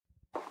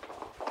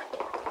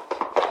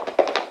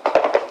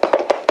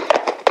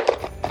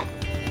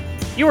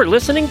You are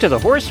listening to the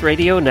Horse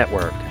Radio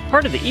Network,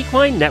 part of the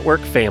Equine Network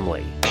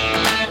family.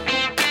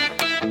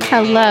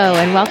 Hello,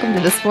 and welcome to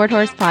the Sport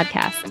Horse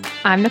Podcast.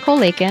 I'm Nicole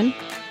Lakin.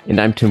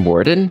 And I'm Tim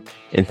Warden,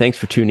 and thanks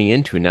for tuning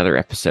in to another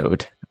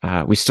episode.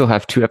 We still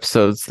have 2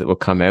 episodes that will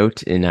come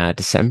out in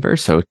December,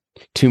 so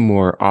 2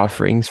 more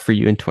offerings for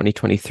you in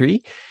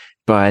 2023.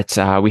 But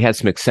we had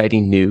some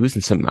exciting news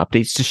and some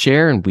updates to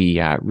share, and we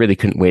really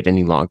couldn't wait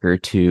any longer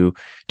to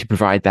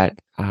provide that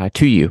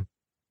to you.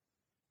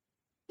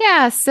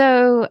 Yeah,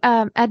 so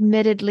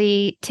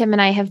admittedly, Tim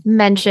and I have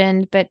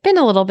mentioned, but been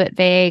a little bit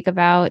vague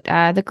about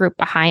the group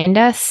behind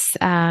us,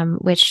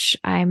 which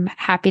I'm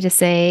happy to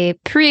say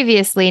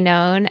previously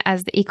known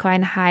as the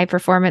Equine High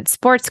Performance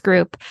Sports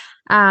Group.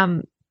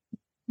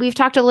 We've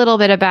talked a little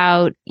bit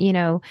about,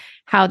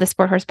 how the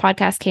Sport Horse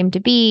Podcast came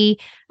to be,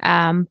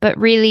 but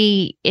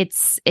really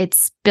it's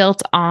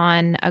built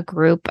on a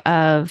group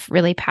of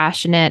really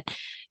passionate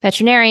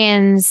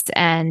veterinarians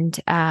and,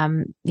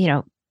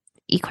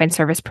 equine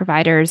service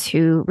providers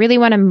who really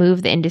want to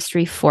move the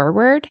industry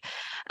forward.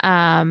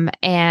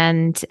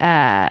 And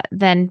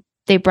then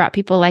they brought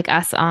people like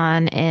us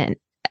on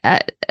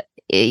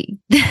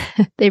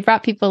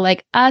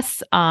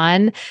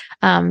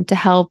to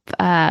help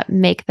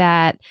make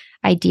that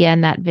idea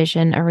and that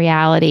vision a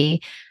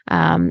reality.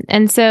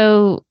 And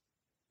so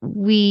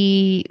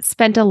we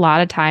spent a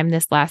lot of time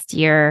this last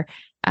year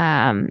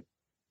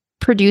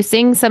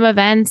producing some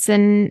events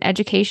and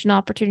educational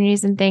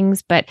opportunities and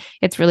things, but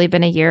it's really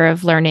been a year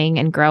of learning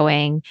and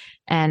growing.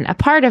 And a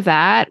part of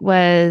that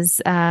was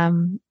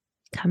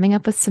coming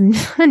up with some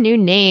new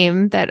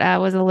name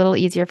that was a little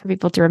easier for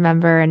people to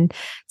remember and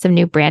some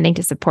new branding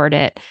to support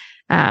it.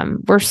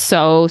 We're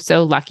so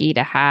lucky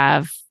to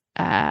have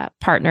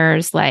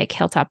partners like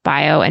Hilltop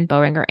Bio and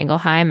Boehringer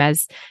Ingelheim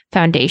as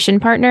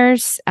foundation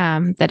partners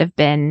that have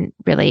been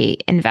really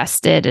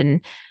invested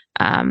and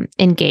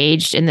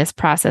engaged in this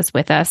process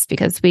with us,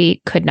 because we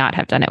could not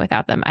have done it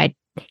without them. I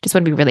just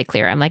want to be really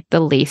clear. I'm like the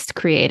least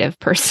creative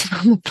person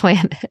on the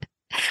planet,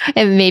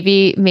 and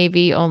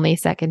maybe only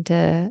second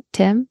to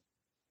Tim.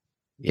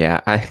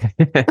 Yeah,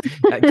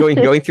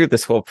 going through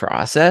this whole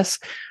process,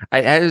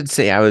 I would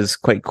say I was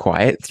quite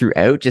quiet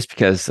throughout, just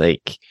because,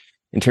 like,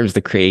 in terms of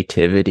the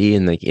creativity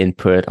and like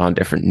input on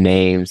different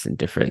names and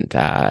different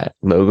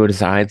logo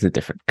designs and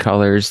different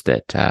colors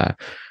that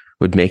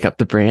would make up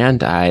the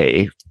brand,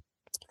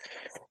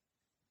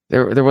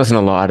 There wasn't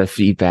a lot of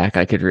feedback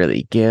I could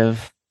really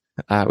give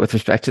with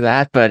respect to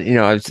that, but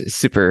I was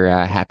super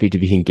happy to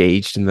be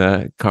engaged in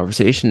the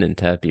conversation and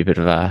to be a bit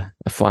of a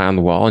fly on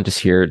the wall and just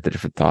hear the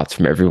different thoughts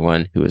from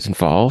everyone who was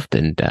involved,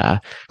 and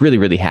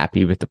really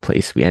happy with the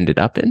place we ended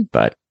up in.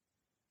 But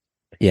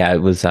yeah,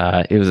 it was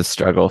a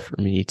struggle for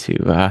me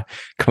to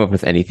come up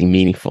with anything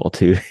meaningful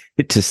to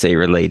say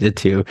related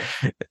to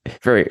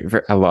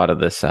a lot of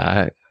this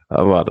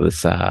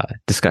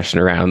discussion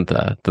around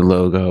the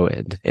logo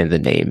and the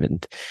name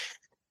and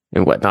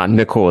whatnot.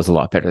 Nicole was a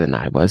lot better than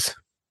I was.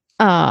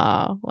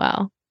 Oh,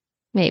 well,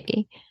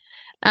 maybe.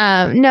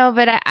 No,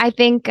 but I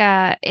think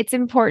it's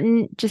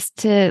important just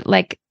to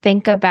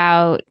think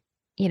about,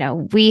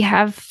 we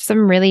have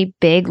some really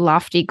big,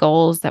 lofty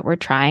goals that we're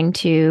trying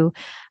to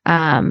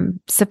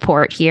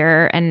support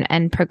here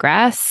and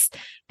progress.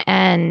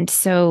 And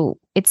so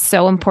it's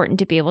so important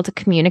to be able to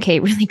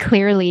communicate really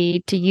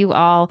clearly to you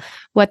all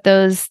what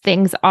those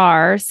things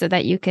are, so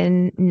that you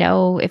can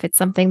know if it's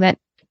something that,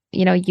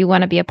 you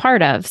want to be a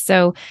part of.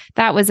 So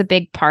that was a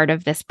big part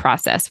of this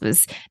process,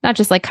 was not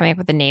just coming up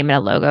with a name and a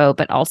logo,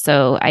 but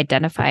also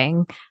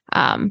identifying,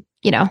 who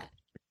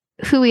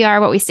we are,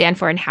 what we stand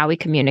for, and how we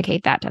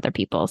communicate that to other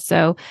people.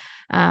 So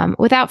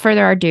without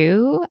further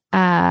ado,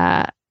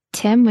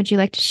 Tim, would you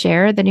like to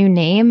share the new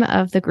name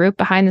of the group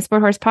behind the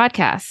Sport Horse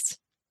Podcast?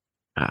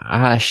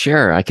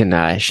 Sure. I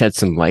can shed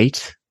some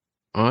light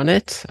on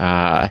it.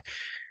 I'm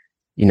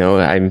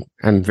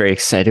very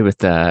excited with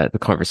the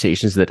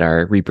conversations that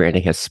our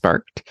rebranding has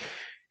sparked,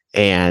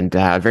 and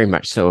very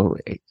much so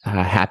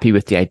happy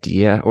with the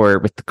idea, or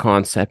with the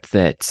concept,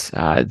 that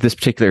this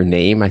particular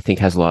name, I think,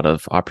 has a lot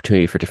of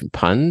opportunity for different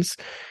puns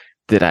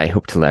that I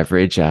hope to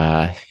leverage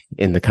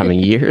in the coming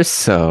years.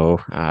 So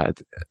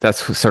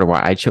that's sort of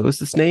why I chose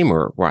this name,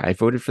 or why I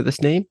voted for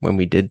this name when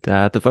we did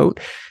the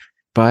vote.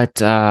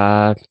 But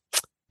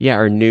yeah,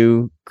 our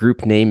new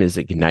group name is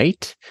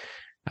Ignite.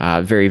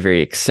 Very,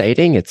 very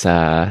exciting. It's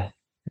I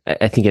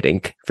think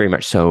it very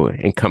much so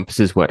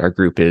encompasses what our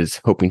group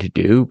is hoping to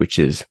do, which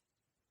is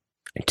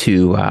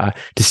to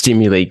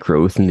stimulate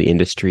growth in the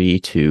industry,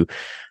 to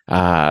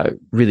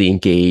really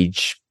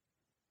engage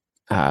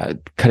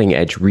cutting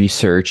edge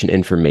research and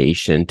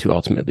information to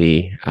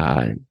ultimately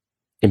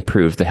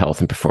improve the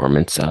health and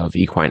performance of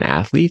equine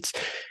athletes.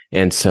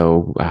 And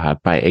so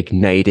by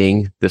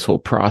igniting this whole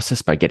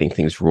process, by getting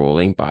things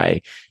rolling,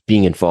 by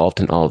being involved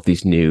in all of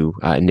these new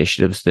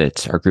initiatives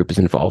that our group is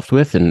involved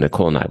with, and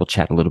Nicole and I will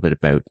chat a little bit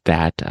about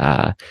that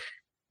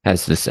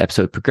as this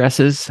episode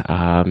progresses.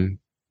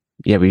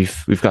 Yeah,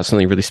 we've got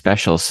something really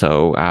special.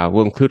 So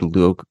we'll include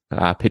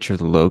a picture of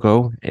the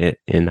logo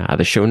in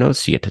the show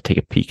notes, so you get to take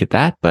a peek at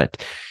that.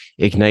 But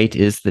Ignite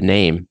is the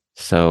name.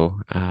 So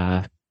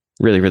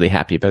really, really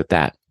happy about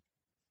that.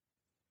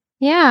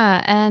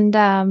 Yeah, and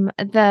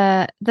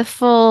the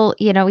full,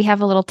 we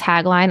have a little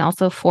tagline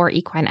also for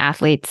equine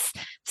athletes.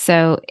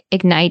 So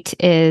Ignite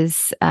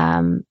is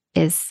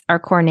our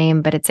core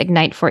name, but it's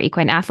Ignite for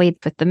Equine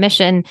Athletes with the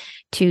mission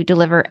to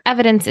deliver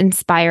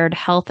evidence-inspired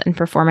health and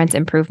performance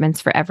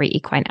improvements for every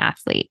equine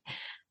athlete.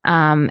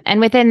 And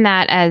within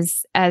that,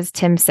 as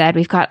Tim said,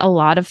 we've got a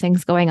lot of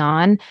things going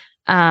on.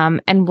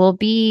 And we'll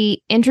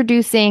be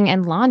introducing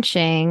and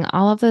launching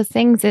all of those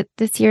things at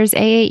this year's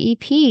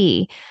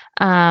AAEP.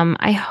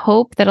 I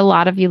hope that a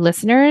lot of you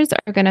listeners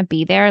are going to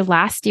be there.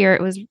 Last year,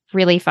 it was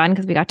really fun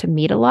because we got to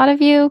meet a lot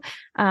of you.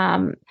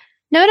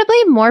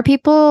 Notably, more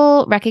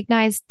people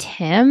recognize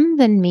Tim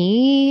than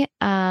me.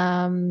 Or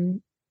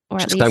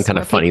at Just least I'm kind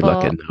of funny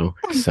looking though,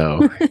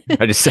 so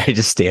I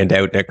just stand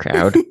out in a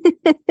crowd.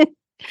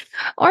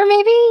 Or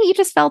maybe you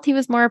just felt he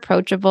was more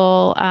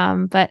approachable.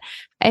 But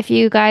if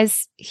you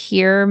guys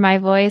hear my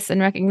voice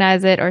and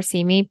recognize it or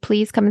see me,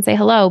 please come and say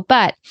hello.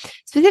 But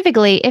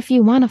specifically, if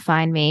you want to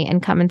find me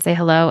and come and say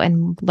hello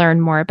and learn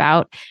more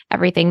about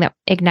everything that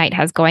Ignite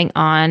has going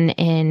on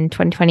in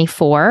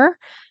 2024.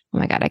 Oh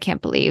my God, I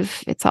can't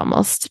believe it's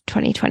almost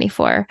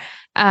 2024.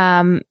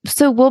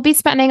 So we'll be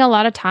spending a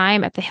lot of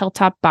time at the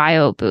Hilltop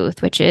Bio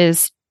booth, which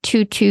is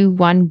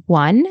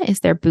 2211 is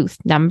their booth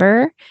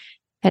number.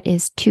 That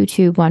is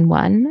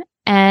 2211.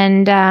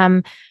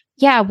 And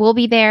we'll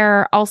be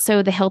there.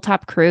 Also, the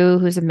Hilltop crew,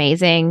 who's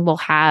amazing, will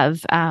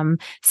have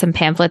some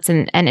pamphlets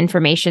and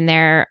information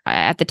there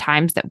at the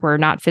times that we're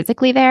not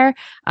physically there.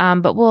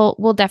 But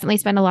we'll definitely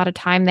spend a lot of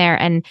time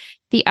there. And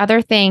the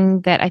other thing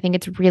that I think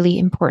it's really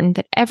important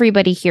that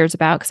everybody hears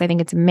about, because I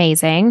think it's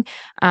amazing,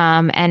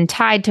 and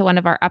tied to one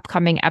of our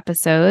upcoming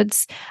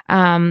episodes,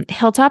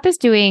 Hilltop is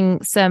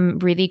doing some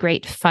really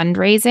great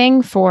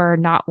fundraising for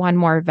Not One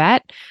More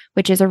Vet,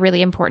 which is a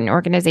really important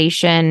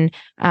organization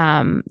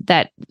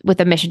that with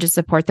a mission to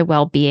support the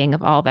well-being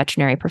of all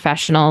veterinary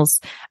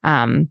professionals.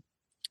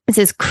 This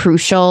is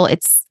crucial.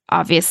 It's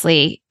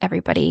obviously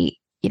everybody,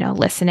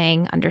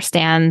 listening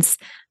understands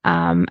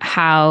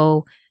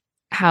how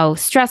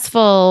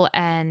stressful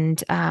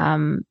and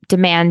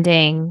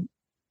demanding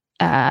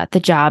the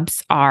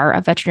jobs are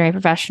of veterinary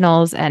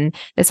professionals, and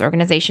this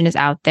organization is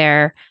out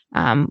there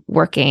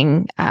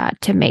working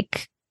to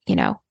make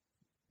the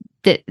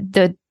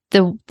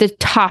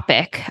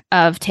topic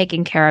of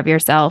taking care of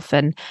yourself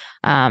and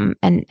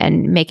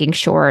making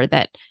sure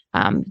that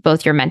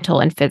both your mental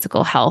and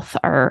physical health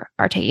are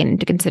taken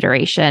into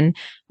consideration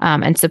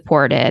and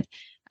supported.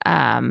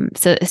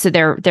 So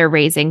they're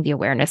raising the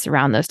awareness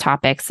around those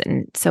topics,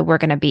 and so we're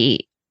going to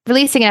be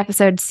releasing an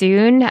episode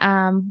soon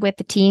with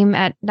the team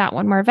at Not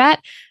One More Vet.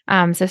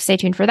 So stay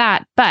tuned for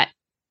that. But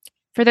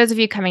for those of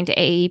you coming to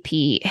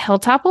AAP,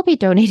 Hilltop will be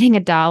donating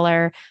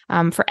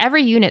 $1 for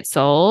every unit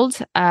sold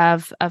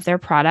of their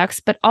products,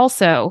 but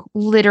also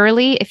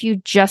literally if you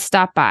just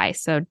stop by.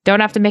 So don't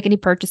have to make any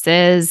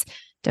purchases,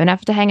 don't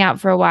have to hang out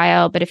for a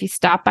while, but if you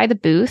stop by the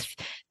booth,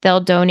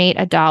 they'll donate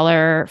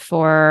 $1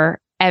 for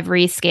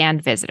every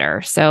scanned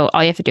visitor. So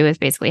all you have to do is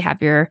basically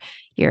have your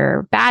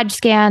badge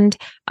scanned.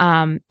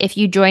 If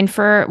you join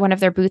for one of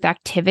their booth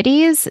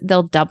activities,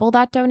 they'll double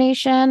that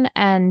donation.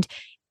 And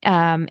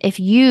if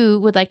you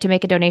would like to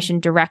make a donation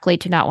directly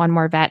to Not One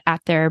More Vet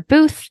at their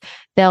booth,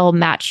 they'll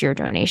match your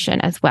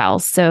donation as well.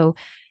 So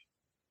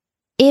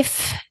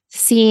if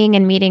seeing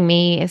and meeting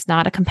me is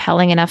not a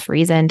compelling enough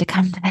reason to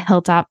come to the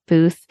Hilltop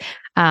booth,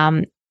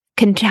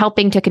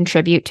 helping to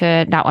contribute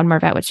to Not One More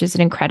Vet, which is an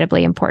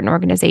incredibly important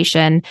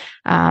organization,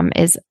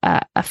 is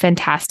a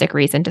fantastic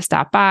reason to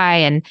stop by.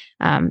 And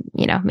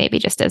maybe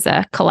just as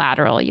a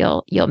collateral,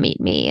 you'll meet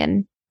me,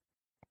 and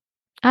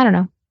I don't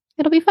know,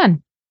 it'll be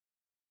fun.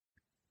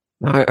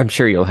 I'm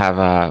sure you'll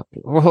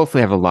we'll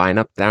hopefully have a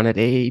lineup down at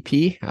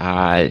AAP.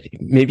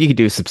 Maybe you could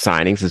do some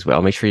signings as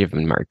well. Make sure you have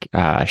Mark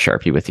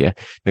Sharpie with you,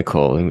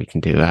 Nicole, and we can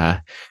do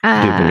a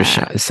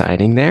bit of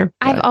signing there.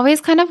 I've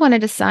always kind of wanted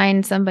to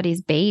sign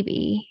somebody's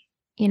baby,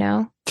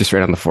 just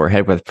right on the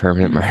forehead with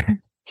permanent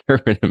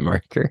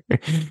marker.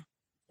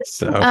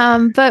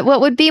 So, but what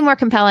would be more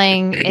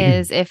compelling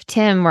is if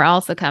Tim were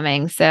also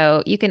coming.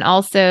 So you can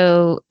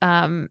also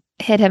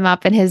hit him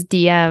up in his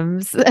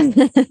DMs.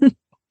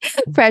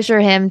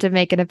 Pressure him to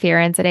make an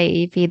appearance at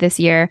AEP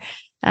this year.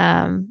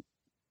 Lay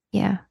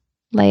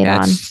it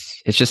on.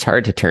 It's just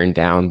hard to turn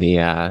down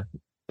the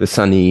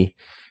sunny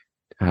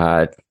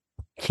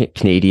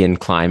Canadian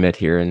climate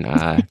here in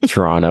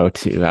Toronto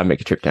to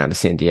make a trip down to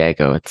San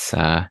Diego. It's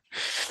a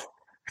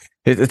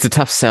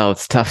tough sell.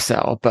 It's a tough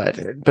sell,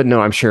 but no,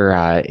 I'm sure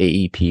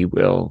AEP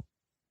will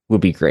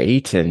be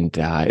great, and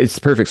it's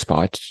the perfect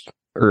spot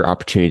or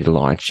opportunity to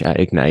launch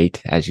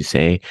Ignite, as you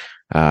say.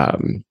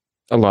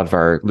 A lot of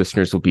our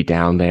listeners will be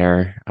down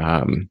there.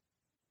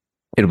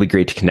 It'll be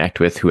great to connect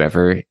with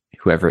whoever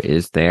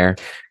is there.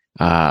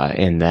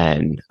 And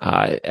then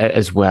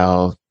as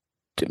well,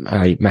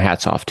 my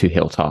hat's off to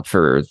Hilltop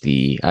for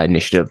the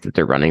initiative that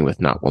they're running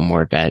with Not One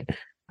More Vet.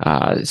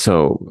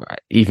 So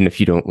even if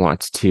you don't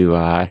want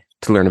to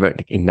to learn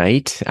about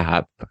Ignite,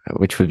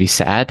 which would be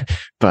sad,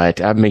 but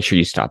make sure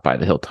you stop by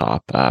the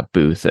Hilltop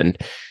booth and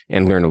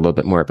learn a little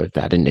bit more about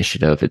that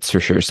initiative. It's for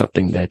sure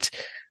something that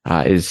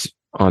is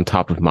on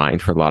top of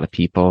mind for a lot of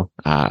people.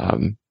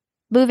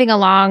 Moving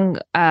along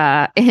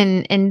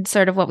in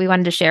sort of what we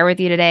wanted to share with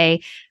you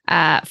today,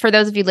 for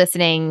those of you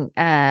listening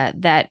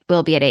that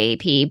will be at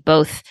AAP,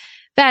 both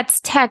vets,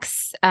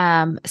 techs,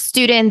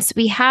 students,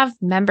 we have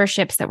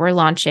memberships that we're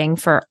launching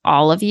for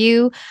all of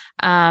you.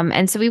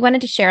 And so we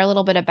wanted to share a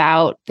little bit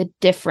about the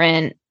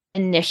different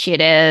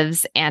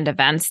initiatives and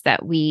events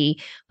that we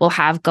will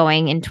have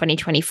going in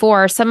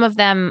 2024. Some of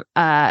them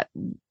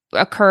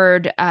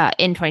occurred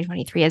in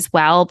 2023 as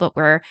well, but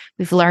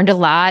we've learned a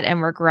lot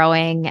and we're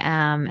growing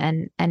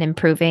and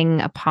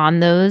improving upon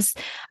those.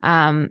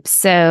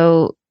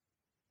 So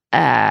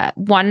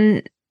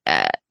one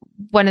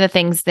of the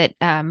things that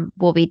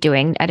we'll be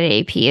doing at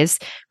AAP is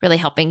really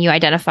helping you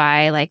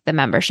identify like the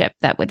membership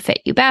that would fit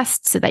you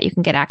best so that you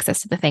can get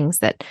access to the things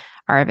that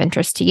are of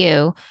interest to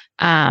you.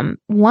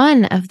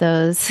 One of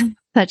those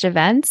such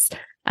events,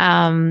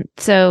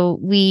 so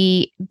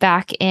we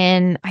back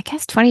in, I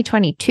guess,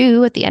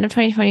 2022, at the end of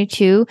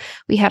 2022,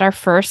 we had our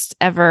first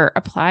ever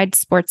applied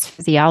sports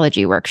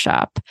physiology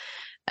workshop.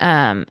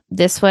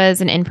 This was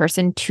an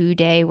in-person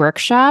 2-day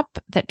workshop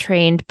that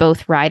trained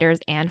both riders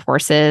and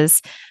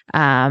horses,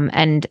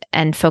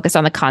 and focused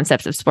on the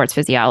concepts of sports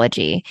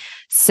physiology.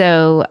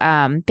 So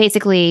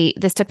basically,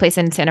 this took place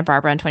in Santa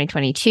Barbara in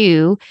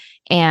 2022,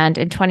 and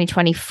in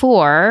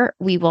 2024,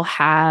 we will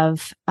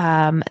have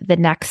the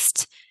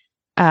next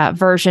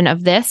version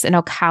of this in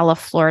Ocala,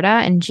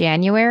 Florida in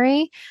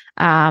January.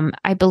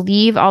 I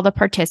believe all the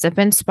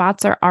participant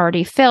spots are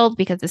already filled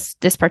because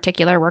this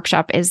particular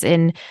workshop is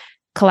in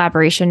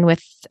collaboration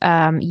with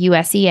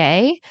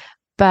USEA,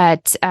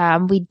 but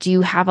we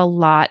do have a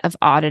lot of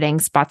auditing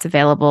spots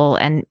available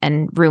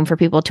and room for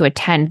people to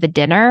attend the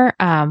dinner,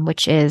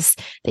 which is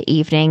the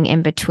evening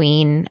in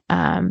between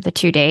the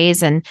 2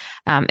 days. And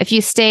if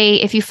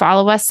you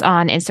follow us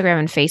on Instagram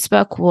and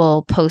Facebook,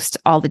 we'll post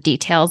all the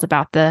details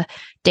about the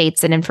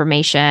dates and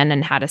information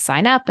and how to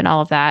sign up and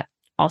all of that.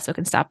 Also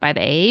can stop by the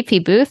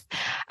AAP booth.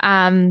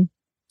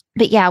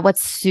 But yeah,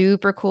 what's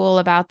super cool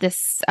about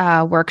this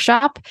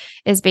workshop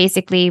is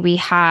basically we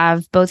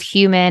have both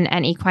human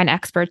and equine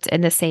experts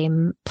in the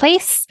same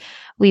place.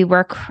 We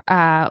work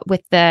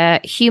with the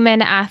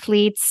human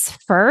athletes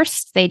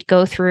first. They'd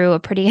go through a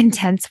pretty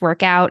intense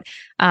workout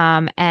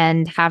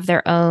and have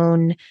their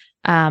own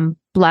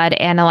blood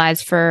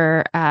analyzed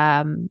for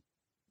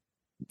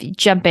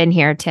jump in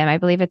here, Tim. I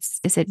believe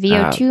is it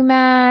VO2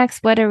 max?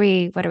 What are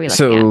we looking at?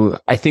 So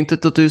I think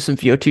that they'll do some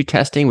VO2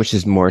 testing, which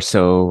is more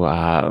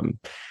so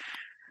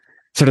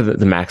sort of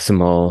the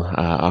maximal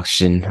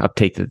oxygen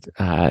uptake that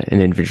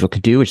an individual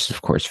could do, which is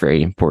of course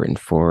very important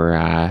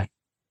for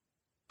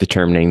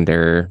determining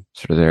their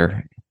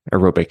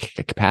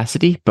aerobic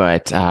capacity.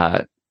 But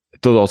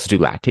they'll also do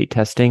lactate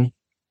testing,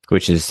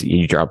 which is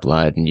you draw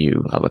blood and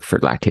you look for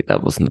lactate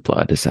levels in the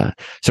blood as a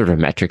sort of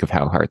a metric of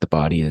how hard the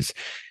body is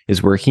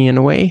working in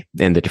a way,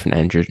 and the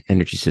different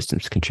energy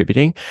systems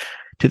contributing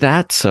to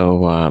that.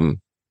 So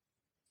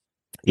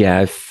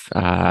yeah,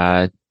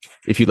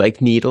 if you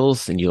like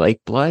needles and you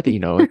like blood,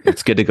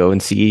 it's good to go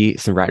and see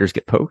some riders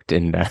get poked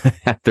and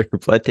have their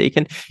blood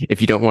taken. If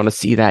you don't want to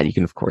see that, you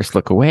can of course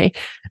look away.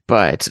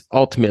 But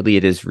ultimately,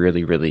 it is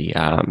really, really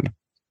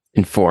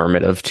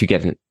informative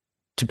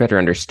to better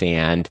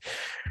understand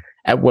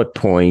at what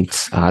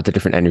point the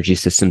different energy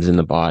systems in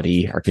the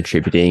body are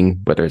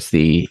contributing, whether it's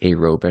the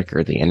aerobic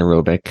or the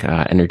anaerobic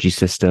energy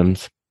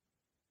systems.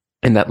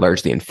 And that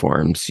largely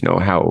informs,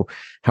 how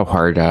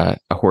hard a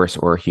horse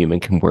or a human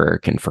can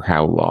work and for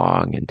how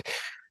long. And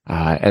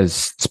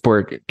as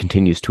sport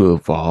continues to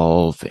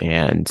evolve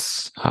and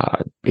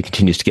it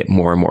continues to get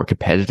more and more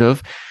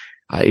competitive,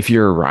 if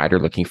you're a rider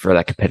looking for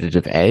that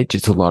competitive edge,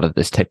 it's a lot of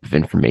this type of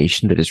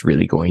information that is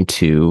really going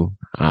to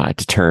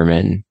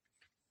determine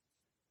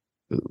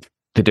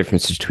the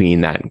difference between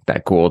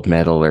that gold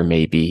medal or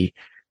maybe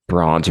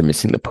bronze or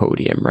missing the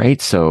podium,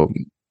 right? So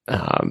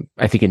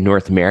I think in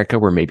North America,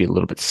 we're maybe a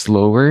little bit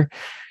slower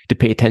to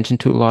pay attention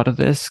to a lot of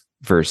this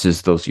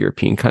versus those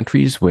European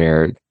countries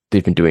where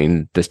they've been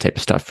doing this type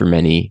of stuff for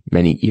many,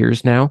 many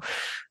years now,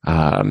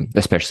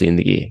 especially in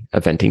the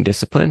eventing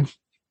discipline.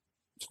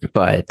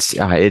 But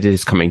it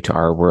is coming to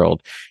our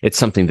world. It's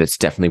something that's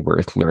definitely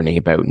worth learning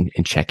about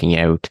and checking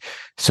out.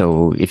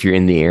 So if you're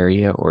in the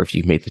area, or if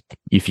you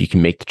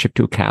can make the trip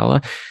to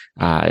Ocala,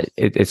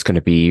 it's going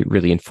to be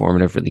really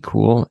informative, really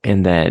cool.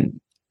 And then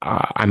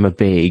I'm a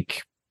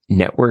big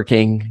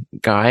networking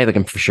guy. Like,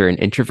 I'm for sure an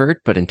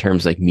introvert, but in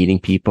terms of like meeting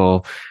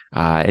people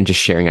and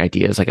just sharing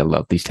ideas, like I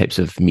love these types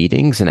of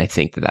meetings. And I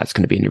think that that's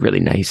going to be a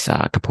really nice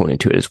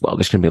component to it as well.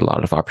 There's going to be a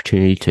lot of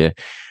opportunity to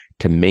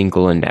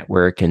mingle and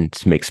network and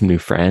to make some new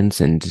friends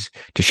and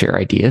to share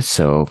ideas.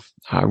 So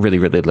really,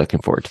 really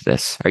looking forward to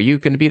this. Are you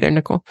going to be there,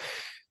 Nicole?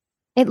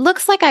 It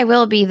looks like I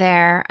will be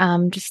there,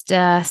 just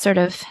sort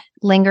of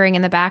lingering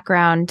in the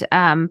background.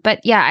 But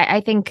yeah, I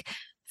think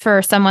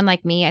for someone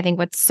like me, I think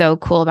what's so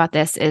cool about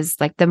this is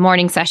like the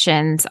morning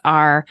sessions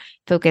are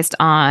focused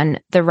on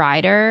the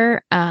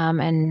rider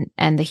and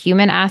the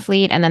human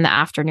athlete, and then the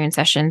afternoon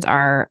sessions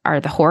are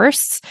the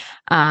horse.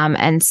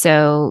 And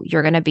so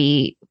you're going to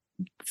be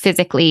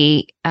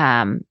physically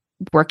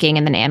working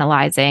and then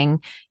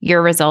analyzing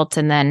your results,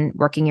 and then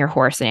working your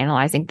horse and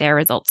analyzing their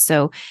results.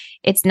 So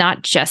it's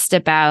not just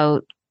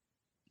about,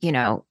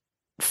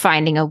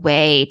 finding a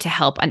way to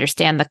help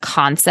understand the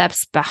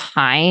concepts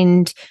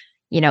behind,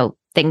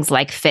 things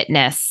like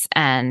fitness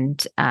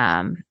and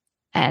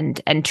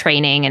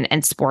training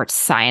and sports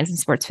science and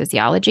sports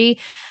physiology,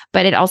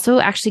 but it also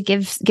actually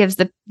gives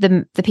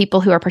the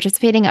people who are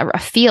participating a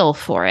feel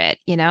for it.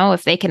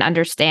 If they can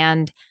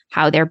understand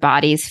how their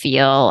bodies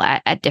feel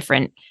at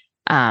different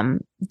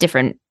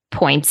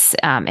points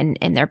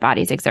in their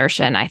body's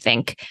exertion, I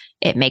think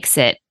it makes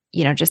it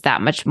just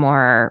that much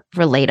more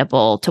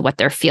relatable to what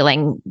they're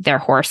feeling their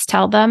horse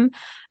tell them.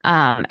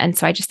 And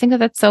so I just think that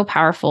that's so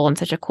powerful and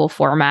such a cool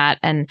format.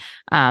 And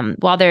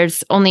while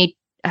there's only,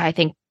 I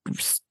think,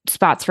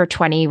 spots for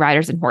 20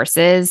 riders and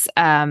horses,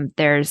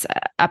 there's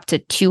up to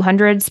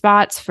 200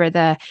 spots for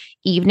the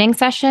evening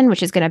session,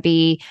 which is going to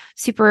be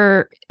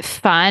super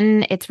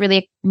fun. It's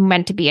really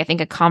meant to be, I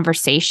think, a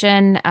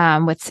conversation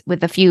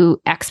with a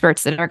few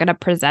experts that are going to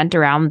present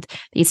around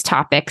these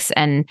topics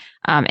and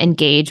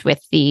engage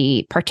with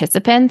the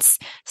participants.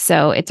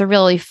 So it's a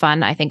really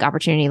fun, I think,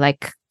 opportunity,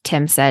 like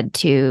Tim said,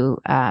 to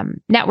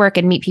network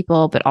and meet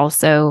people, but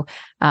also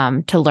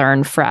to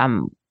learn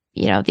from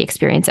the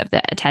experience of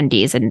the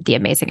attendees and the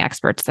amazing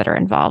experts that are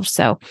involved.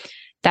 So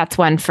that's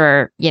one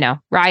for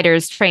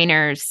riders,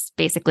 trainers,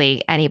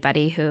 basically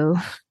anybody who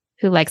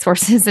likes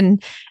horses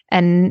and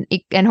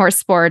horse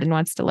sport and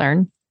wants to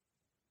learn.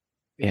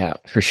 Yeah,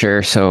 for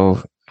sure.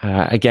 So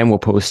again, we'll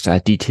post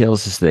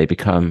details as they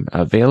become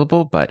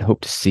available, but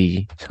hope to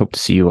see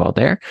you all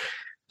there.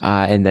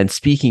 And then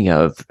speaking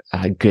of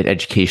good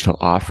educational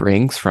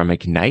offerings from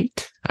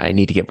Ignite, I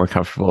need to get more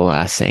comfortable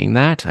saying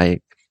that.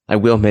 I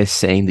will miss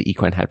saying the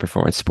Equine High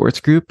Performance Sports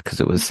Group because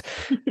it was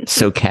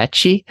so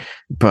catchy,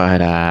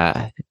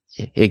 but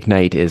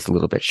Ignite is a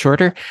little bit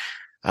shorter.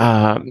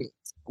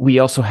 We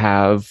also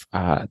have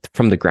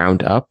from the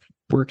ground up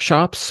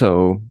workshops.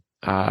 So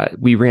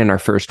we ran our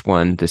first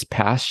one this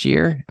past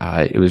year.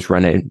 It was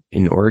run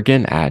in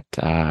Oregon at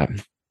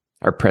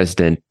our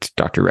president,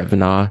 Dr.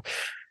 Revenaugh,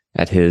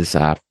 at his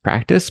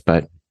practice.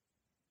 But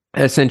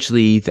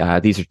essentially,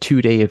 these are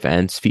 2-day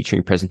events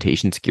featuring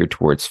presentations geared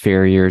towards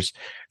farriers,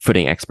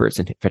 footing experts,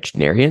 and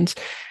veterinarians.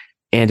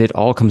 And it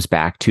all comes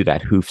back to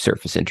that hoof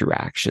surface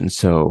interaction.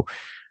 So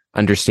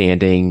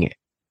understanding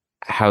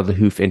how the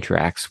hoof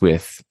interacts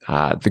with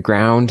the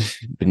ground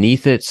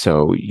beneath it.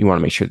 So you want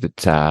to make sure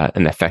that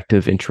an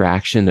effective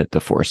interaction, that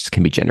the force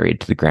can be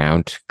generated to the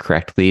ground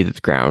correctly, that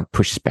the ground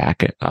pushes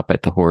back up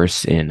at the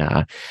horse in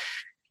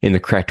the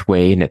correct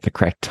way and at the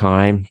correct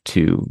time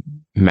to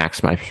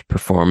maximize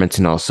performance,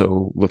 and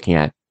also looking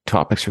at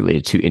topics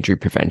related to injury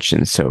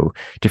prevention. So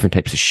different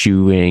types of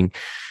shoeing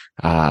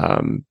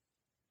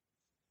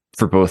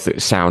for both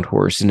sound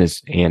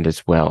horses and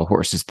as well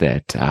horses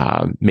that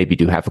maybe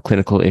do have a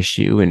clinical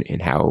issue,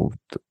 and how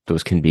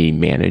those can be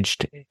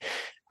managed.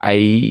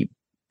 I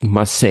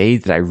must say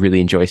that I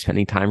really enjoy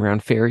spending time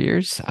around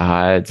farriers.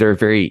 They're a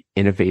very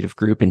innovative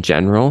group in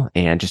general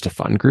and just a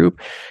fun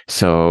group.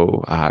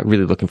 So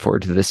really looking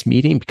forward to this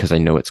meeting because I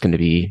know it's going to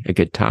be a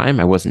good time.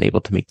 I wasn't able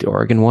to make the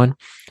Oregon one,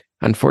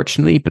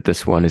 unfortunately, but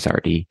this one is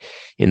already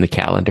in the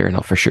calendar and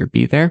I'll for sure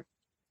be there.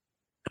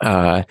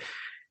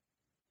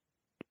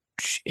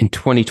 In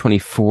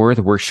 2024,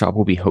 the workshop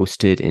will be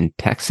hosted in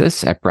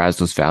Texas at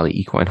Brazos Valley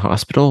Equine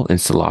Hospital in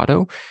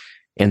Salado.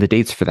 And the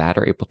dates for that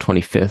are April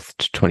 25th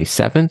to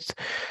 27th,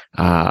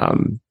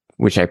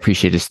 which I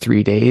appreciate is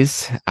 3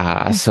 days.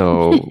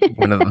 So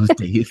one of those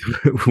days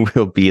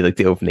will be like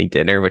the opening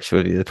dinner, which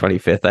will be the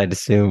 25th, I'd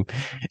assume.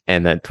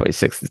 And then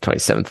 26th to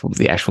 27th will be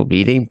the actual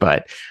meeting.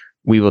 But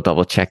we will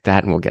double check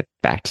that and we'll get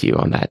back to you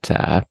on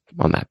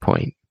that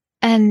point.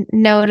 And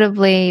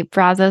notably,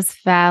 Brazos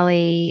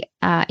Valley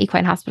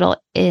Equine Hospital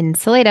in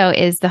Salado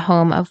is the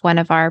home of one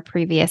of our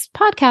previous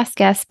podcast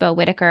guests, Bo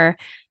Whitaker.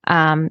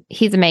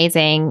 He's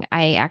amazing.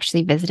 I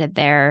actually visited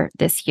there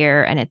this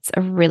year, and it's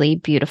a really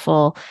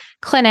beautiful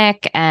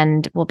clinic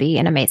and will be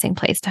an amazing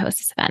place to host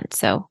this event.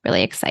 So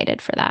really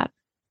excited for that.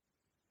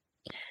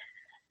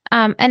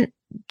 And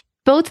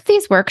both of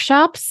these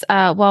workshops,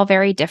 while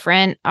very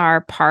different,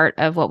 are part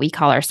of what we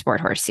call our Sport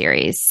Horse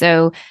series.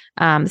 So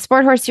the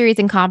Sport Horse series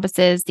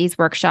encompasses these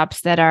workshops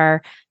that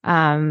are,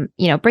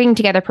 bringing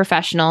together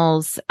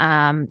professionals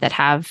that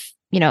have,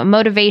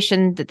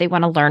 motivation that they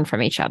want to learn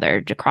from each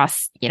other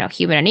across,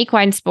 human and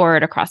equine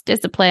sport, across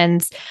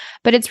disciplines.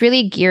 But it's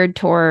really geared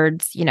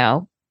towards,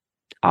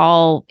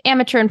 all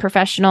amateur and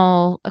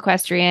professional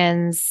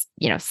equestrians,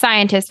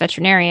 scientists,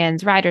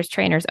 veterinarians, riders,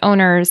 trainers,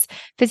 owners,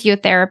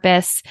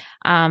 physiotherapists.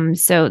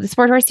 So the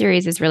Sport Horse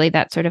series is really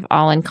that sort of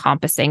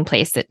all-encompassing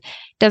place that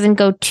doesn't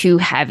go too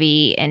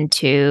heavy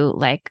into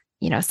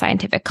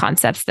scientific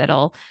concepts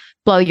that'll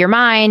blow your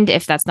mind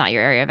if that's not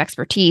your area of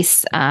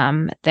expertise.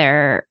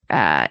 There,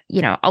 a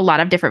lot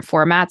of different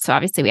formats. So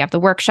obviously we have the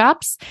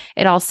workshops.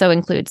 It also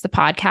includes the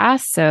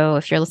podcast. So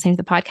if you're listening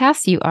to the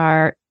podcast, you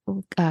are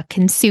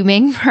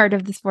consuming part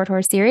of the Sport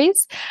Horse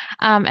series.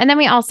 And then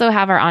we also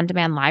have our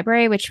on-demand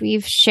library, which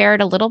we've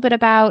shared a little bit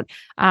about.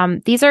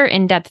 These are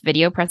in-depth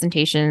video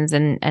presentations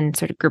and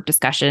sort of group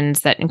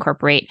discussions that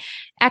incorporate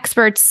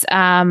experts,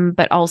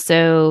 but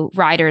also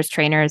riders,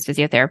 trainers,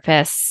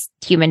 physiotherapists,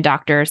 human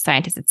doctors,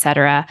 scientists,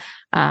 etc.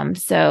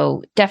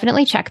 So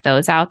definitely check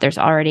those out. There's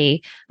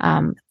already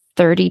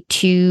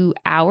 32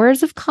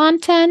 hours of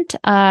content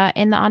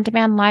in the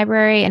on-demand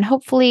library. And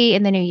hopefully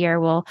in the new year,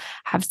 we'll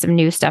have some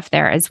new stuff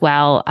there as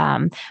well.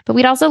 But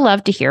we'd also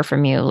love to hear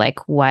from you, like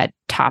what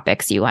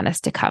topics you want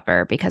us to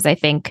cover, because I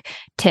think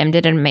Tim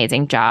did an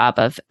amazing job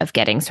of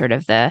getting sort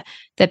of the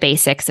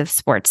basics of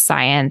sports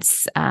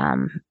science,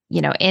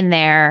 in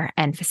there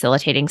and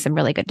facilitating some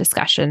really good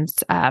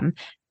discussions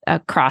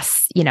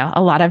across,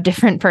 a lot of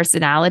different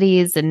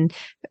personalities and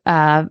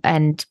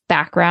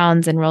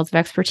backgrounds and roles of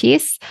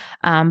expertise.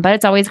 But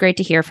it's always great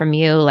to hear from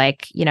you,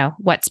 like,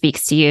 what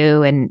speaks to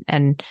you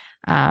and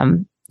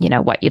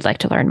what you'd like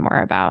to learn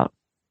more about.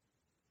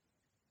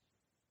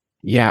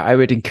 Yeah, I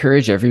would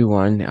encourage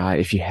everyone,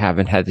 if you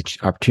haven't had the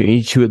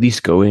opportunity, to at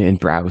least go in and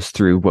browse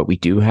through what we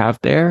do have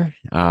there,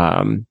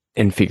 and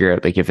figure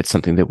out like if it's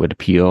something that would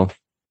appeal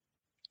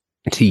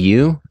to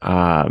you.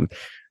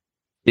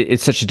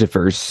 It's such a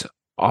diverse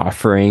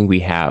offering. We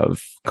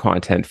have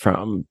content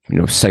from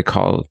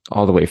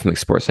all the way from like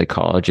sports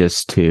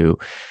psychologists to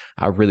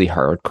really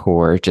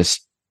hardcore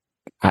just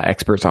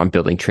experts on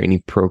building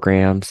training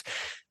programs,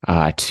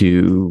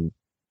 to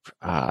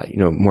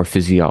more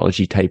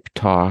physiology type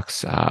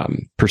talks,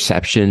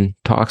 perception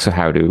talks. So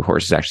how do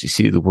horses actually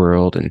see the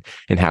world, and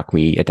how can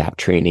we adapt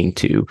training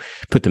to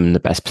put them in the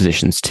best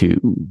positions to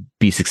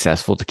be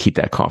successful, to keep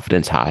that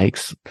confidence high?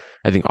 'Cause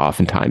I think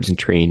oftentimes in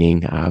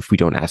training, if we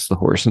don't ask the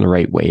horse in the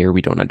right way, or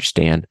we don't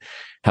understand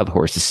how the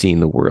horse is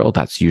seeing the world,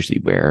 that's usually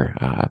where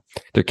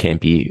there can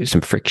be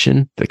some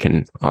friction that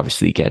can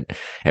obviously get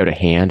out of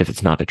hand if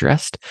it's not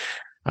addressed.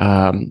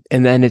 And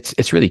then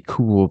it's really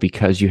cool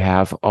because you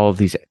have all of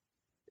these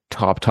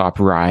top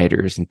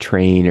riders and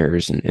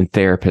trainers and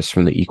therapists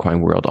from the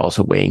equine world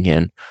also weighing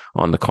in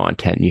on the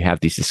content. And you have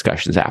these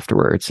discussions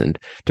afterwards, and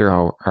there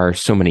are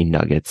so many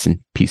nuggets and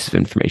pieces of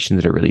information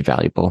that are really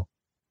valuable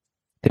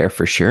there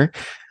for sure.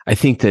 I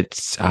think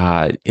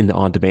that in the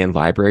on-demand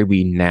library,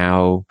 we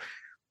now,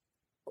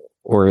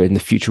 or in the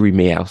future, we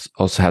may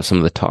also have some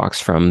of the talks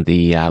from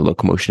the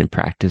Locomotion and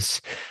Practice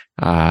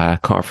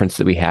conference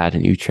that we had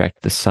in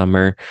Utrecht this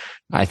summer.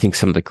 I think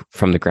some of the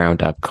from the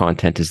ground up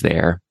content is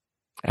there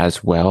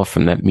as well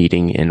from that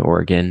meeting in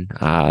Oregon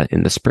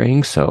in the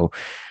spring. So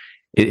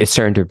it's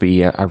starting to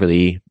be a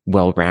really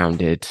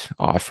well-rounded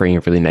offering,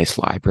 a really nice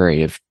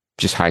library of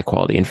just high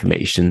quality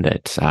information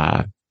that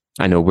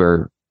I know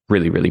we're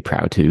really, really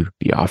proud to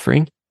be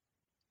offering.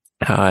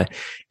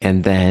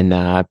 And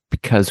then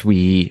because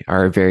we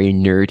are a very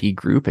nerdy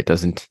group, it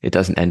doesn't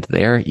end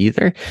there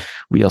either.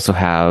 We also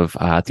have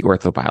the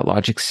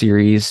orthobiologics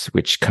series,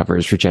 which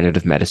covers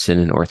regenerative medicine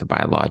and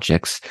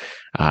orthobiologics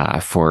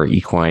for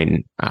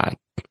equine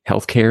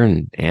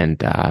healthcare and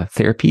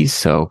therapies.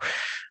 So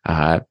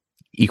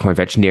equine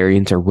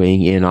veterinarians are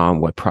weighing in on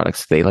what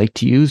products they like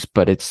to use,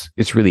 but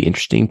it's really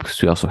interesting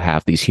because we also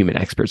have these human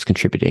experts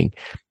contributing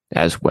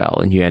as well.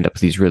 And you end up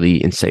with these really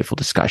insightful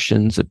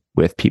discussions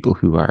with people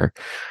who are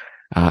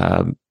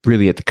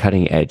really at the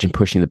cutting edge and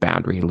pushing the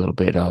boundary a little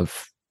bit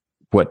of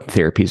what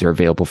therapies are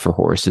available for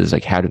horses.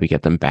 Like, how do we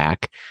get them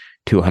back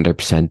to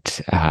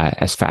 100%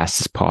 as fast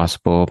as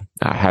possible?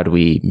 How do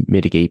we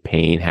mitigate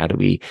pain? How do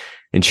we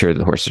ensure that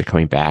the horses are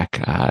coming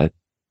back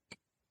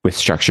with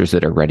structures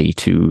that are ready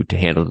to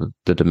handle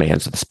the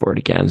demands of the sport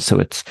again?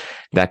 So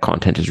that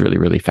content is really,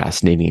 really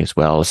fascinating as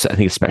well. So I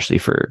think especially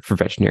for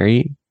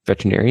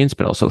veterinarians,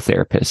 but also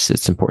therapists,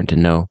 it's important to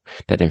know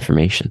that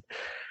information.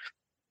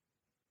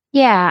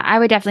 Yeah, I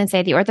would definitely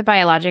say the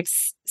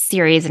orthobiologics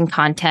series and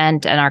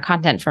content, and our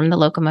content from the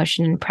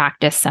Locomotion and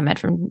Practice Summit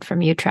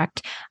from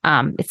Utrecht,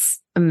 it's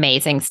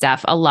amazing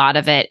stuff. A lot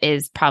of it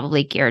is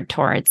probably geared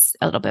towards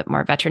a little bit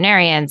more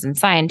veterinarians and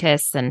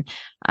scientists and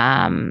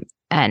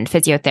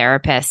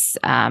physiotherapists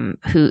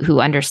who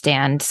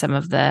understand some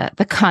of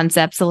the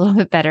concepts a little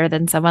bit better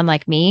than someone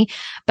like me.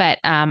 But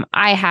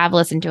I have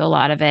listened to a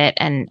lot of it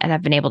and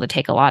I've been able to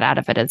take a lot out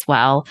of it as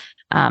well.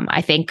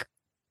 I think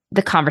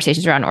the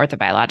conversations around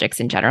orthobiologics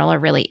in general are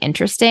really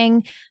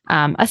interesting,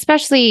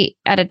 especially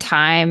at a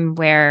time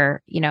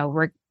where,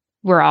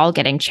 we're all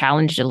getting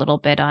challenged a little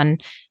bit on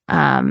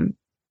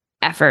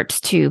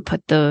efforts to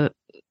put the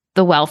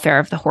welfare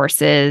of the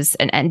horses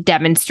and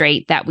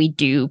demonstrate that we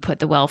do put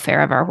the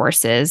welfare of our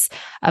horses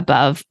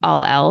above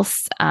all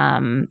else.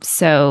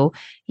 So,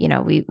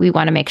 we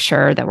want to make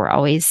sure that we're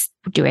always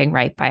doing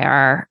right by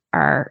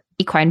our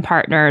equine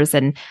partners,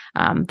 and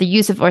the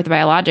use of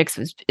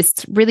orthobiologics is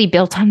really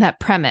built on that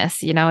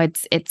premise.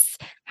 It's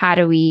how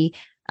do we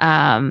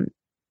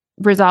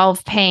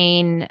resolve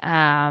pain,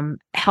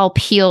 help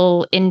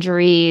heal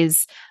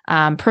injuries,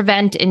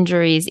 prevent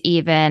injuries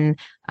even,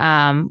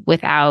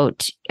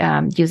 without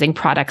using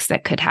products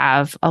that could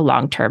have a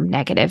long-term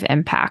negative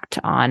impact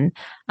on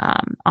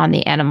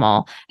the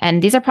animal.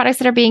 And these are products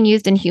that are being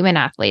used in human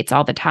athletes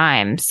all the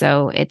time.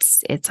 So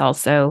it's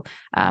also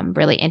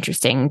really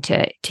interesting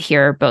to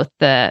hear both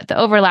the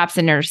overlaps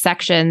and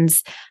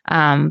intersections,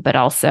 but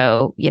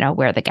also,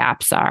 where the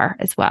gaps are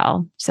as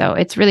well. So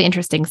it's really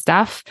interesting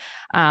stuff.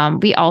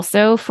 We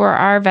also, for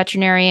our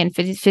veterinarian,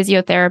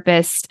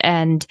 physiotherapist,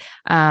 and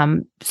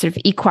sort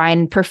of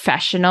equine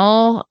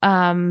professional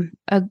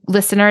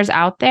listeners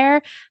out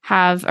there,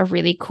 have a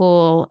really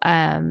cool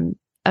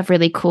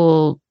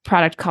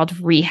product called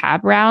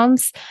Rehab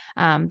Rounds.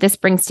 This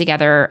brings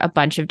together a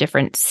bunch of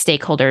different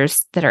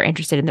stakeholders that are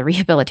interested in the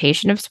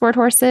rehabilitation of sport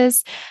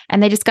horses,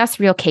 and they discuss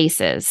real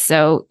cases.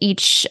 So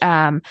each,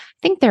 I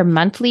think they're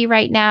monthly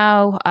right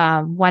now.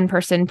 One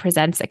person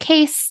presents a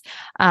case.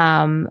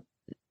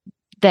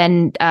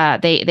 Then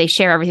they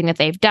share everything that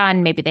they've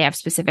done. Maybe they have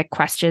specific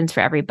questions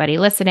for everybody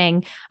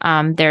listening.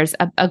 There's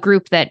a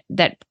group that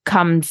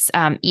comes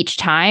each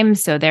time,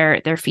 so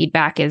their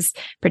feedback is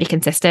pretty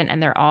consistent,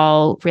 and they're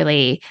all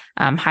really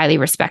highly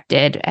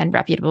respected and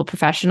reputable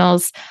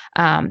professionals.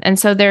 And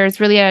so there's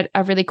really a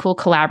really cool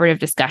collaborative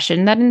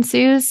discussion that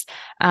ensues,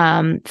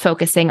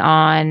 focusing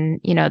on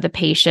the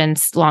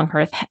patient's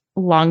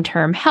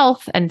long-term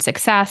health and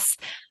success,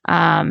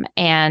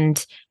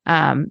 and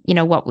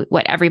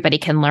what everybody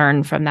can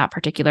learn from that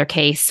particular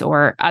case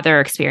or other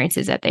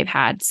experiences that they've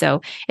had. So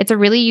it's a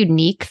really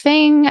unique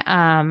thing.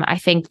 I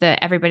think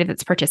that everybody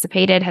that's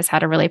participated has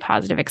had a really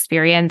positive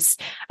experience.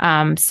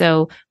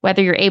 So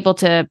whether you're able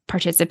to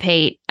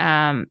participate,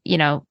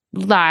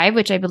 live,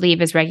 which I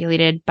believe is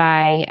regulated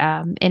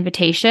by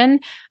invitation,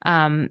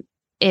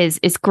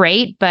 is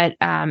great, but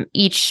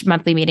each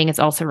monthly meeting is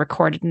also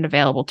recorded and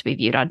available to be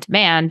viewed on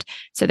demand.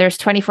 So there's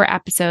 24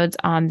 episodes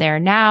on there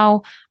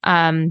now.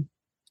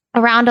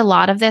 Around a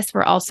lot of this,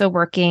 we're also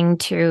working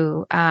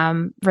to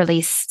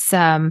release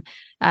some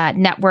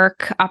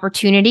network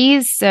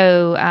opportunities.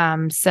 So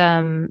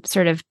some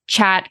sort of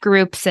chat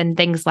groups and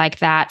things like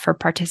that for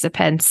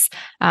participants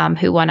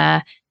who want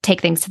to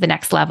take things to the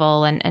next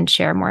level and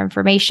share more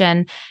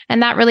information.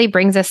 And that really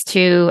brings us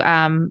to,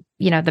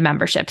 the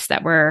memberships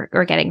that we're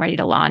getting ready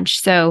to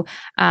launch. So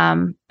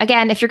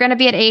again, if you're going to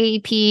be at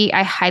AAEP,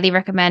 I highly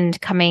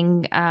recommend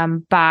coming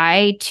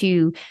by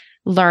to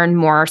learn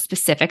more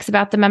specifics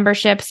about the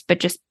memberships, but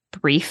just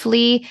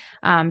briefly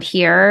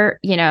here,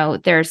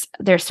 there's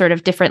sort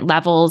of different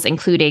levels,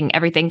 including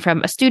everything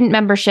from a student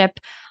membership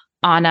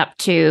on up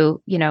to,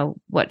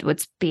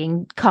 what's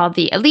being called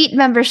the elite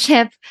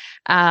membership,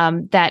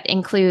 that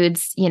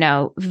includes,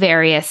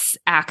 various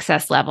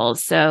access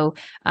levels. So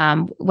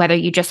whether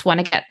you just want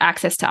to get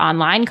access to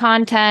online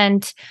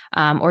content,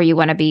 or you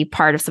want to be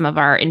part of some of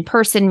our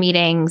in-person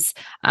meetings,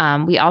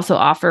 we also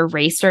offer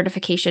race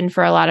certification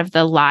for a lot of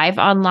the live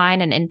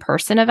online and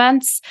in-person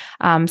events.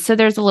 So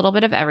there's a little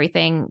bit of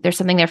everything. There's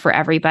something there for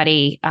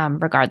everybody,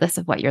 regardless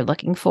of what you're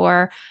looking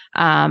for.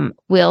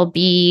 We'll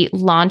be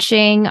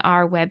launching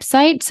our website.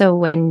 So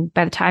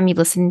by the time you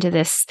listen to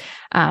this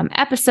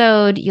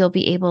episode, you'll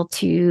be able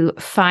to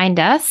find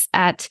us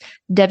at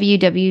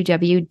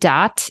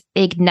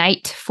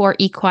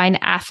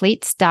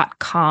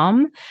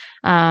www.igniteforequineathletes.com.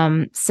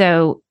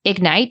 So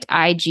Ignite,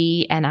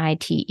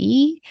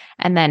 IGNITE,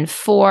 and then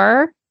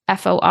for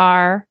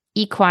FOR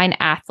equine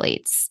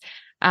athletes.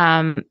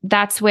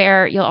 That's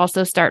where you'll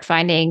also start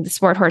finding the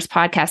Sport Horse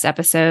podcast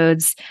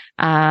episodes,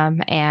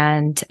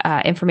 and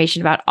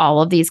information about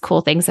all of these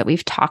cool things that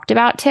we've talked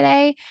about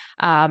today.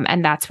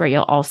 And that's where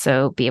you'll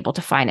also be able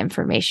to find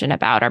information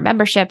about our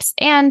memberships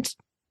and,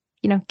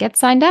 get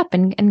signed up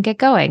and get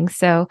going.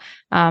 So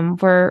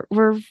we're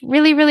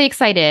really, really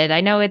excited. I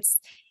know it's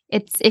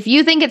if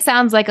you think it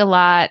sounds like a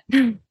lot,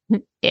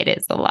 it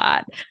is a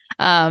lot.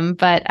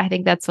 But I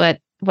think that's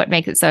what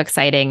makes it so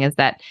exciting is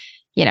that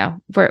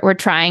we're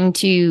trying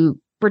to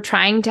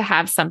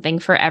have something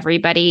for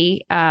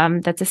everybody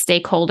that's a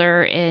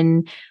stakeholder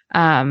in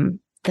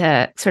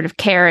the sort of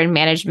care and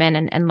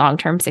management and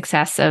long-term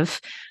success of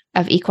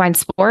equine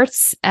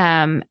sports.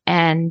 And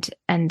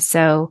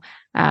so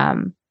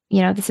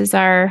this is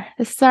our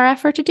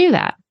effort to do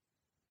that.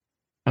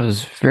 That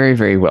was very,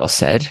 very well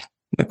said,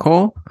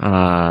 Nicole.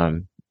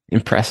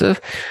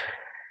 Impressive.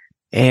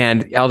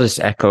 And I'll just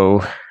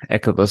echo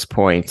those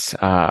points.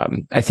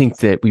 I think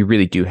that we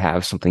really do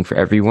have something for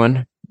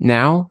everyone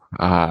now.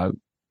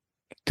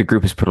 The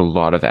group has put a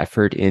lot of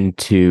effort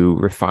into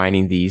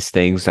refining these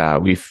things.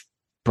 We've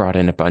brought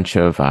in a bunch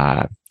of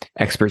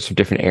experts from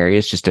different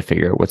areas just to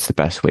figure out what's the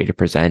best way to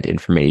present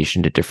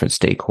information to different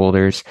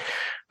stakeholders.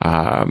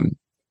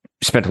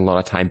 Spent a lot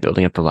of time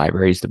building up the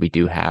libraries that we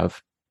do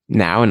have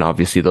now, and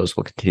obviously those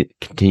will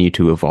continue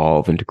to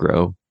evolve and to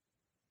grow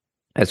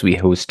as we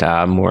host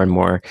more and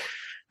more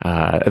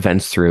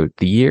events throughout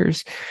the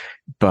years.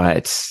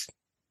 But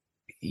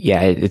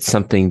yeah, it's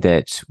something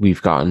that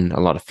we've gotten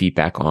a lot of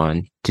feedback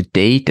on to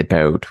date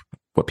about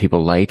what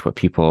people liked, what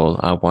people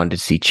wanted to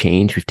see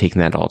change. We've taken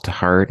that all to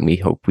heart, and we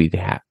hope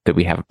that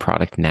we have a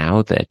product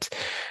now that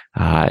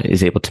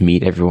is able to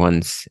meet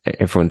everyone's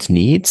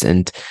needs.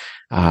 And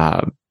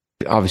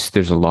obviously,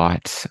 there's a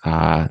lot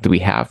that we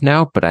have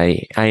now, but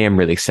I am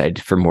really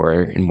excited for more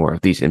and more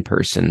of these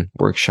in-person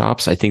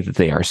workshops. I think that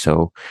they are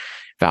so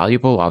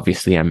valuable.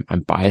 Obviously, I'm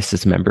biased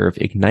as a member of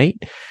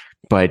Ignite,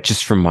 but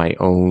just from my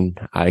own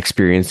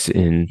experience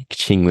in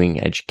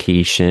continuing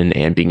education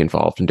and being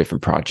involved in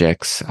different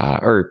projects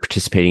or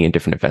participating in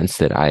different events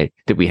that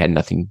we had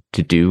nothing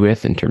to do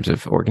with in terms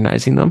of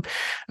organizing them,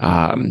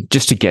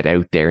 just to get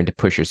out there and to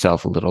push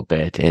yourself a little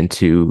bit and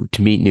to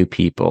meet new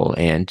people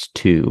and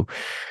to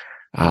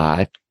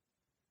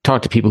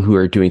talk to people who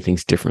are doing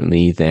things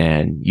differently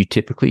than you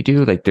typically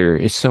do. Like, there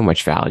is so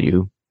much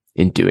value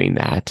in doing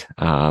that.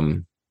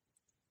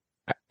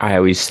 I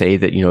always say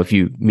that, if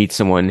you meet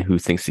someone who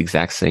thinks the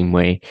exact same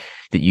way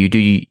that you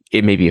do,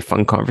 it may be a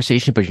fun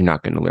conversation, but you're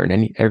not going to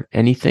learn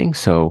anything.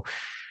 So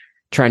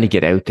trying to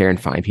get out there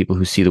and find people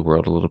who see the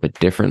world a little bit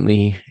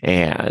differently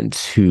and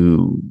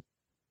who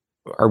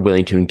are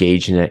willing to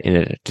engage in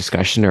a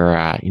discussion or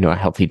a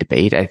healthy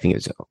debate, I think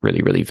is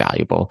really, really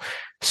valuable.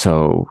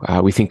 So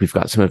we think we've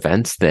got some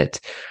events that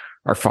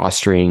are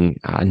fostering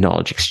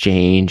knowledge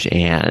exchange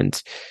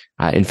and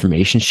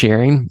information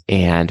sharing,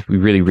 and we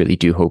really, really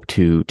do hope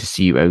to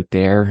see you out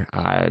there.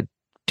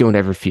 Don't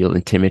ever feel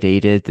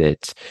intimidated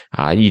that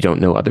you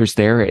don't know others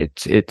there.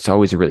 It's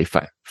always a really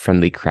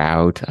friendly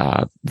crowd.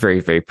 Very,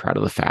 very proud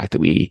of the fact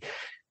that we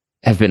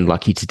have been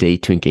lucky to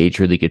date to engage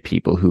really good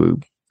people who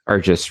are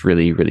just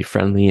really, really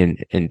friendly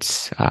and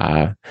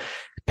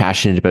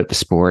passionate about the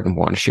sport and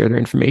want to share their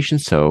information.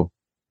 So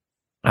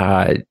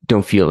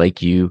don't feel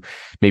like you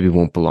maybe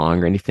won't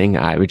belong or anything.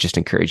 I would just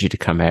encourage you to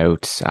come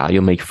out.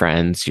 You'll make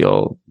friends.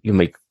 You'll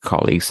make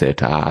colleagues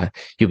that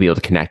you'll be able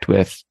to connect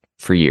with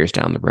for years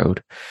down the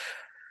road.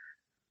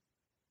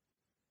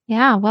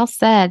 Yeah, well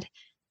said.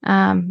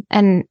 And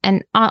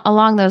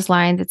along those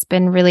lines, it's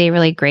been really,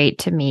 really great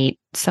to meet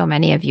so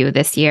many of you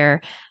this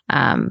year.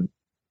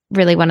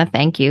 Really want to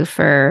thank you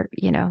for,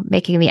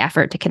 making the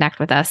effort to connect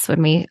with us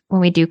when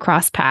we do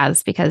cross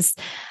paths, because,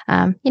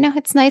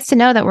 it's nice to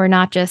know that we're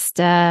not just,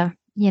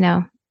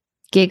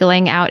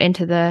 giggling out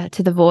into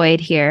the void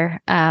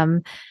here.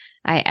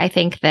 I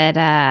think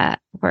that,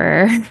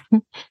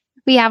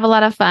 we have a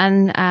lot of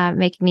fun,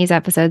 making these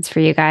episodes for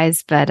you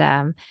guys, but,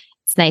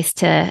 it's nice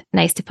to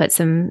put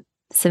some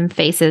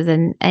faces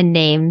and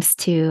names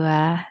to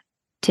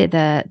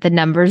the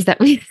numbers that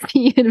we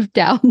see of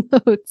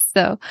downloads.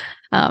 So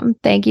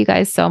thank you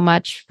guys so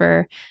much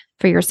for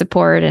your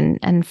support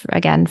and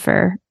again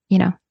for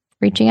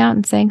reaching out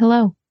and saying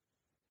hello.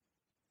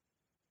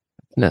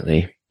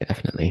 Definitely.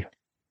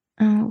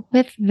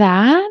 With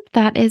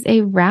that is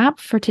a wrap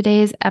for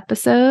today's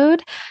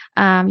episode.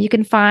 You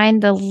can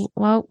find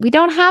we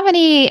don't have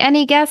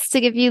any guests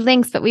to give you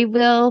links, but we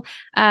will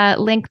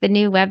link the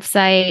new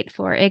website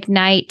for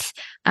Ignite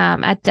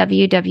at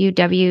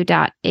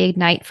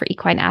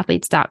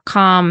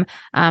www.igniteforequineathletes.com.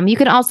 You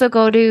can also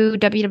go to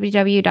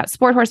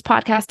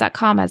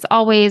www.sporthorsepodcast.com as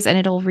always, and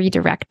it'll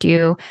redirect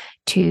you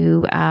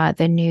to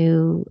the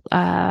new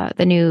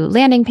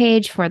landing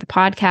page for the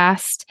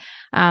podcast.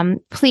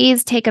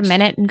 Please take a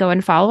minute and go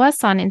and follow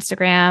us on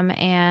Instagram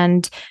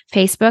and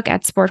Facebook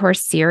at Sport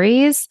Horse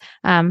Series.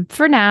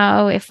 For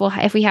now, if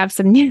we have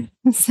some new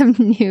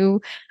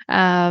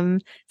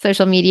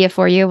social media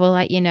for you, we'll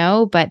let you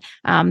know. But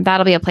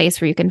that'll be a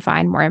place where you can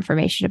find more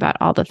information about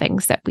all the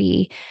things that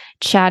we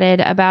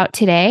chatted about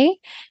today.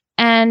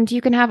 And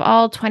you can have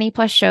all 20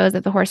 plus shows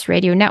of the Horse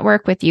Radio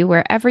Network with you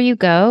wherever you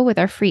go with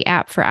our free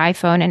app for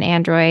iPhone and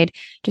Android.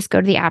 Just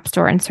go to the App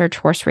Store and search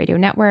Horse Radio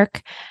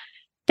Network.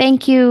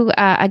 Thank you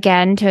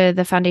again to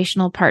the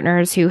foundational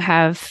partners who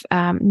have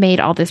made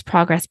all this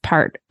progress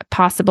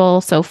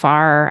possible so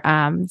far,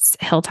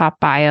 Hilltop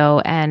Bio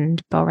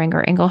and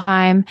Boehringer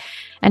Ingelheim.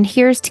 And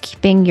here's to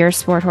keeping your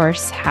sport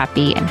horse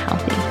happy and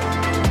healthy.